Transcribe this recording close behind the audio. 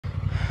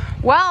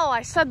Well,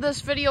 I said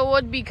this video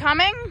would be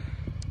coming,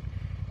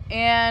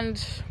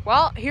 and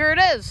well, here it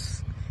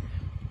is.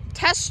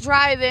 Test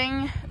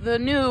driving the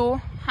new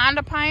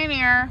Honda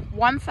Pioneer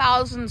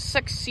 1000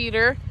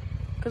 6-seater,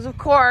 because of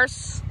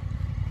course,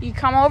 you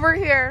come over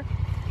here,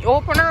 you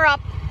open her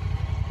up,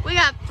 we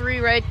got 3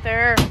 right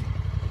there,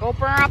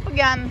 open her up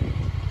again,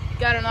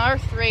 got another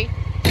 3.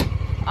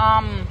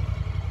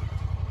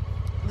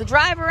 The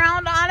drive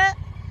around on it,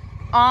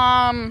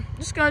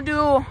 just gonna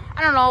do,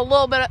 I don't know, a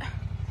little bit of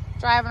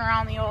driving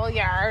around the old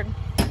yard.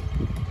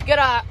 Get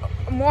a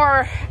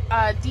more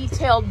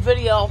detailed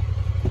video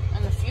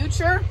in the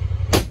future.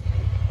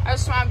 I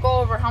just want to go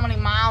over how many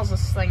miles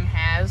this thing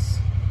has.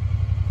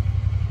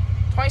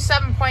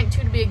 27.2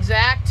 to be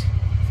exact.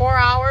 4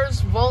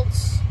 hours,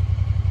 volts.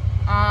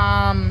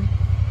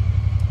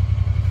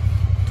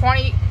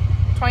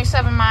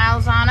 27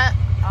 miles on it.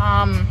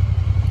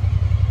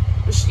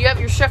 You have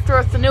your shifter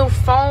with the new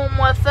foam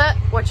with it,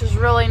 which is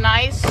really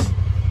nice.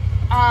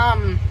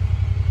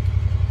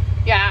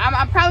 Yeah,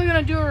 I'm probably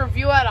going to do a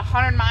review at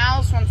 100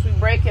 miles once we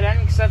break it in,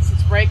 because that's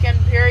its break-in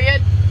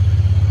period.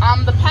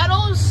 The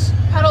pedals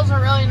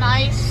are really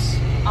nice.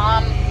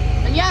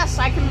 And yes,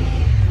 I can,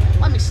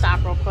 let me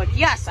stop real quick.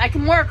 Yes, I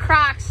can wear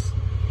Crocs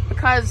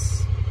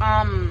because,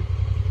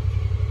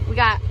 we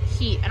got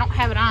heat. I don't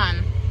have it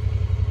on,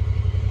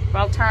 but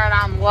I'll turn it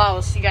on low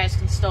so you guys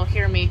can still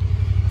hear me.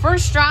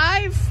 First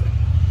drive,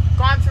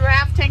 gone through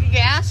half tank of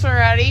gas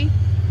already.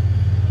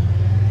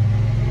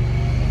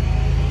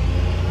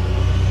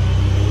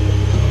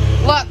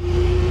 Look,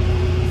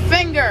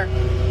 finger.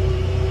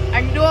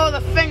 I can do it with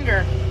a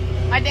finger.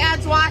 My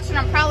dad's watching,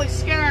 I'm probably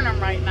scaring him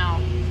right now.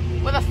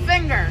 With a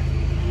finger.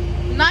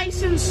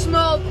 Nice and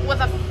smooth with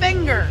a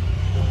finger.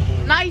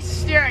 Nice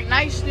steering,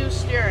 nice new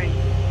steering.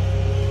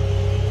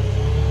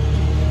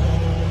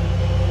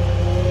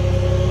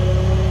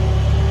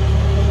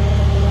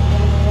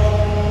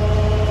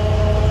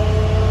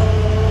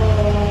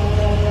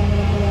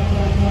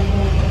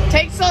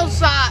 Takes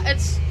those,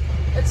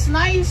 it's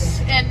nice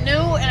and new,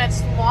 and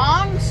it's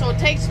long, so it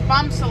takes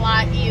bumps a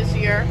lot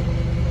easier.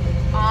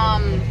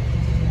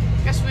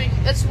 Guess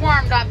it's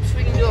warmed up, so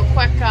we can do a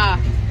quick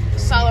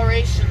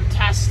acceleration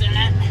test in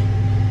it.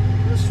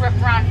 Just rip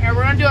around here.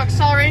 We're gonna do an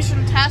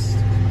acceleration test,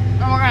 and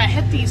we're gonna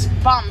hit these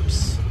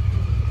bumps.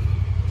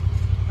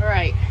 All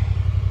right,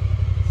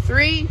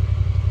 3,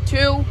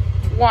 2,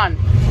 1.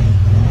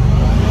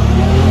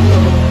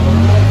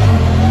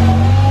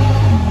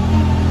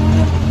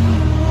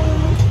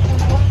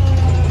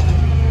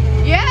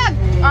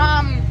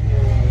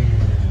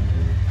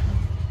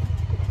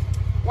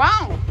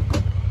 Wow,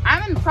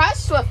 I'm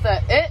impressed with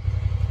it.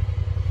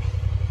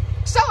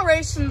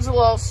 Acceleration's a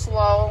little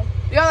slow.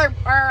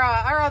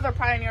 Our other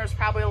Pioneer is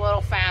probably a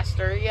little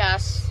faster,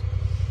 yes.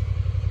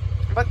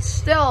 But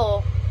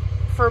still,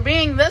 for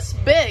being this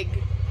big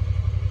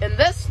and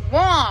this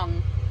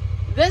long,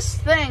 this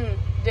thing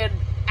did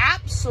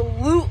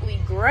absolutely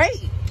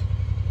great.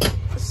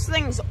 This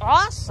thing's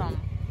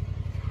awesome.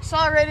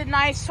 Accelerated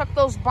nice, took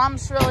those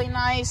bumps really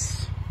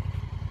nice.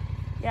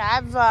 Yeah,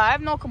 I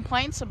have no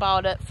complaints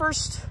about it.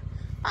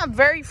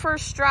 Very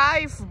first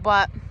drive,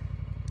 but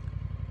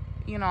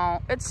you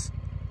know, it's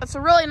a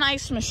really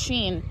nice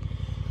machine.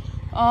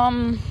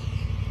 The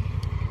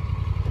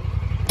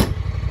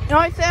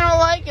only thing I don't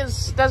like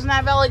is it doesn't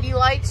have LED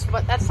lights,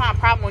 but that's not a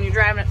problem when you're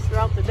driving it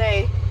throughout the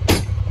day.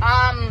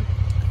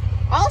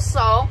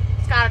 Also,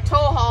 it's got a tow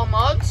haul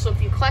mode, so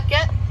if you click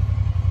it,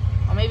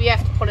 well, maybe you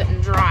have to put it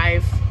in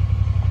drive.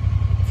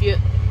 If you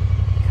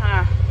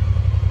kind of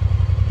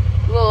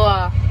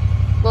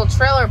little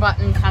trailer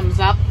button comes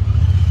up.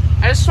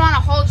 I just want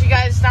to hold you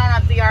guys down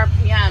at the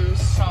RPMs.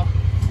 So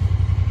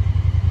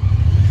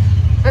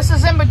this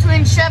is in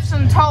between shifts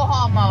and tow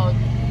haul mode.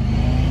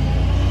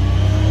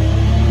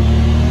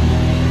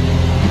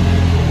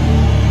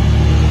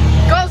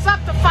 Goes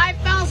up to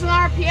 5,000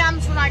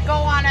 RPMs when I go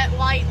on it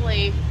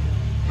lightly.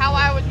 How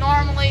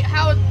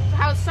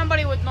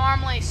somebody would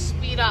normally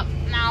speed up.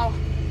 Now,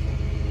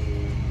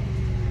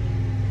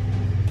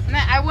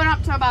 I went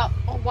up to about,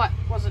 what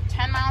was it,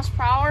 10 miles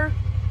per hour?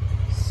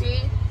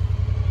 See?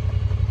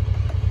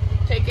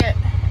 Take it.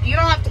 You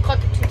don't have to click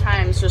it 2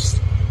 times. Just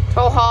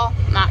tow haul,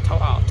 not tow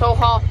haul. Tow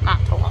haul,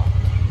 not tow haul.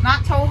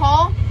 Not tow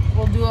haul.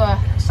 We'll do a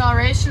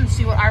acceleration,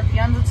 see what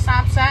RPMs it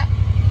stops at.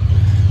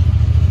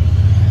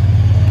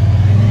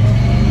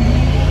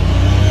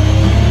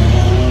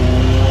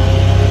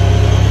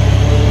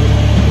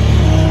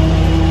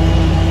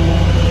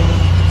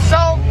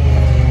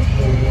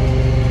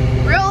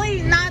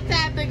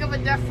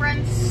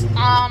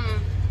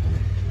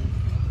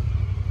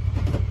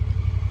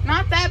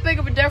 Not that big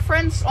of a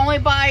difference, only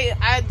by,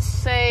 I'd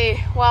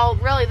say, well,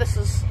 really this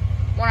is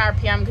 1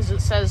 RPM because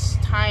it says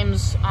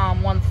times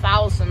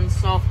 1,000,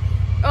 so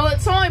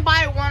it's only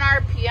by 1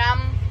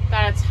 RPM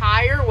that it's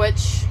higher,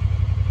 which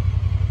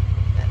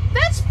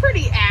that's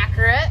pretty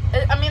accurate.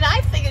 I mean,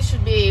 I think it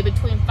should be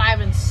between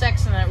 5 and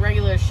 6, and a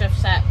regular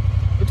shift's at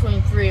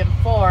between 3 and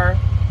 4.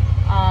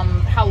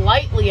 How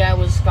lightly I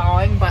was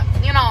going, but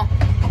you know,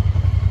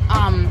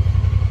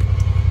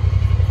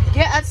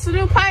 yeah, yeah, that's the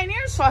new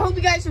Pioneer. So I hope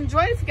you guys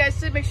enjoyed. If you guys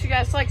did, make sure you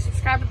guys like,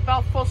 subscribe, hit the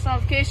bell for post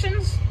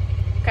notifications.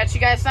 Catch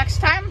you guys next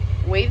time.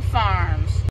 Wade Farms.